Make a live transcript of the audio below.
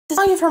This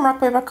is from Rock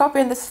Paper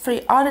Copy, and this is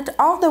free audit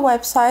of the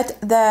website,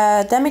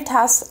 the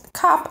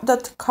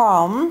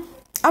demitasse.com.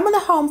 I'm on the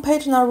home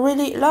page, and I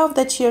really love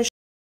that you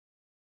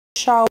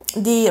show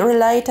the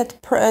related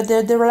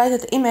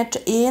image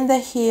in the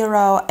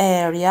hero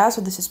area.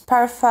 So this is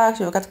perfect.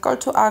 You've got call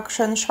to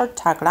action, short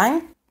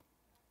tagline,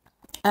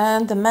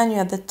 and the menu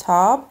at the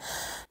top.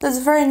 That's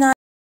very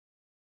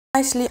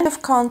nicely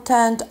of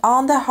content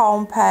on the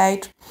home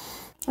page.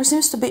 There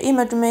seems to be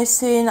image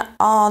missing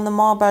on the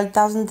mobile,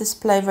 doesn't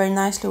display very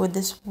nicely with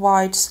this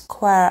white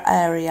square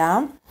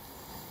area.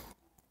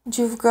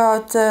 You've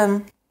got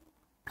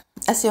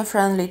SEO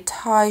friendly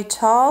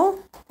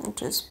title,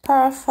 which is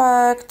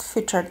perfect,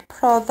 featured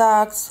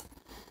products,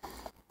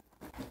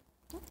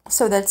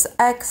 so that's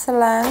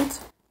excellent.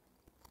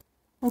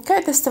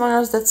 Okay,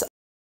 testimonials, that's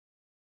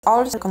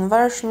also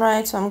conversion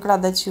rate, so I'm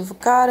glad that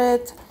you've got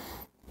it.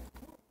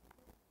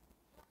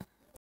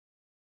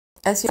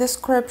 SEO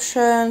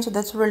description, so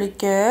that's really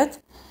good.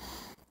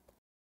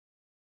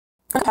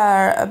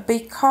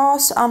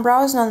 Because I'm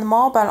browsing on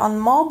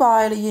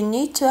mobile you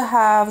need to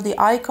have the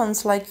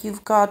icons like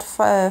you've got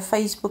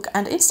Facebook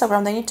and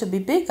Instagram. They need to be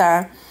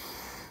bigger,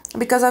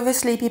 because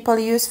obviously people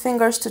use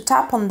fingers to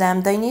tap on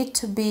them. They need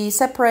to be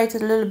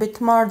separated a little bit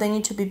more. They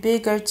need to be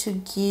bigger to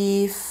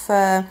give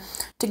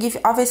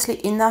obviously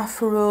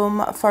enough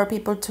room for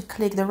people to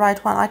click the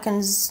right one. I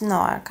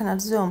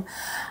cannot zoom,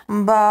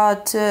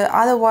 but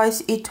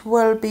otherwise it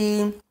will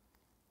be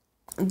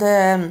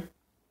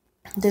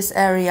this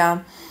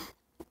area,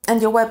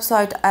 and your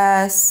website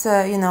as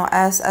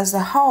as a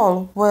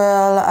whole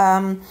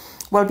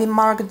will be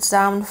marked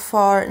down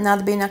for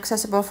not being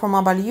accessible for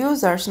mobile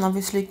users. And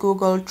obviously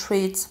Google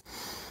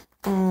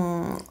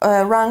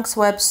ranks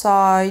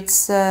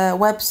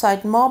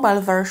website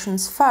mobile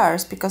versions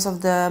first because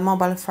of the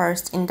mobile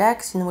first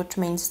indexing, which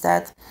means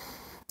that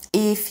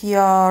if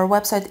your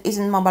website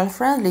isn't mobile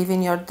friendly,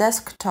 even your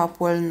desktop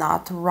will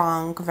not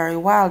rank very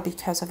well,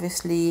 because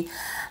obviously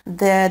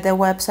the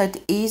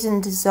website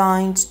isn't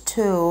designed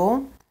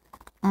to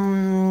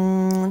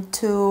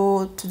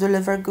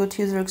deliver good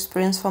user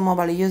experience for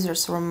mobile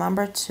users. So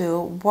remember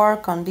to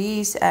work on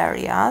these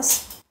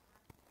areas.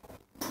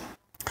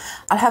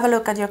 I'll have a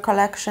look at your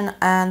collection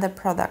and the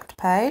product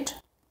page.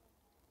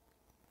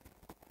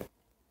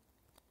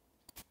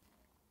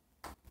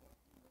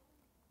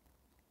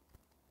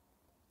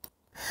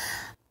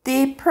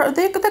 The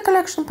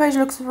collection page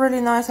looks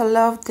really nice. I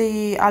love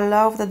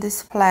the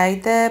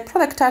display. The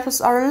product titles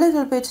are a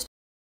little bit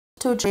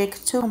too big,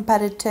 too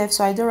competitive,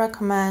 so I do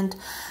recommend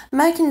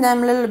making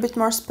them a little bit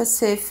more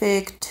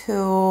specific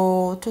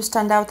to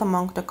stand out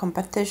among the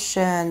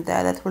competition.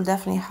 That will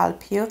definitely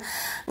help you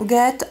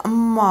get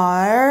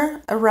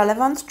more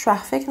relevant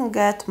traffic and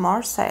get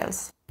more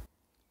sales.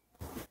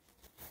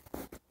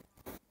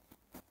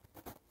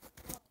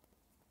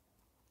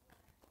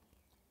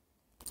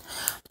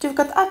 You've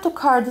got add to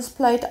cart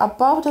displayed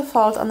above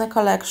default on the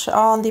collection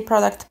on the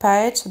product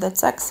page, so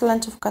that's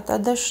excellent. You've got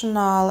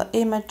additional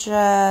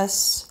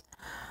images,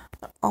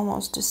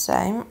 almost the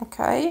same.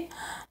 Okay,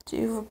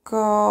 you've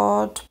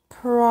got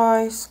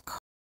price,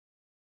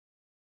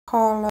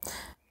 color,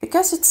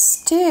 because it's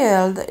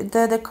still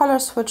the color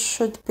switch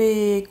should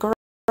be gray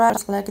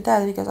like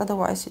that, because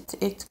otherwise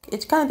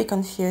it can be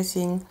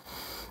confusing.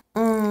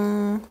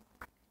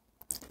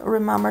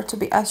 Remember to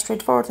be as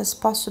straightforward as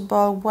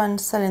possible when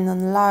selling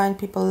online.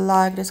 People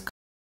like this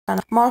kind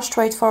of more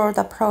straightforward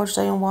approach.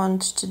 They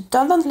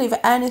don't leave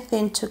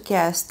anything to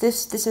guess.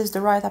 This is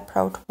the right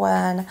approach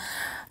when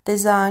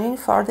designing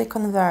for the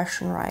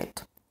conversion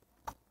rate.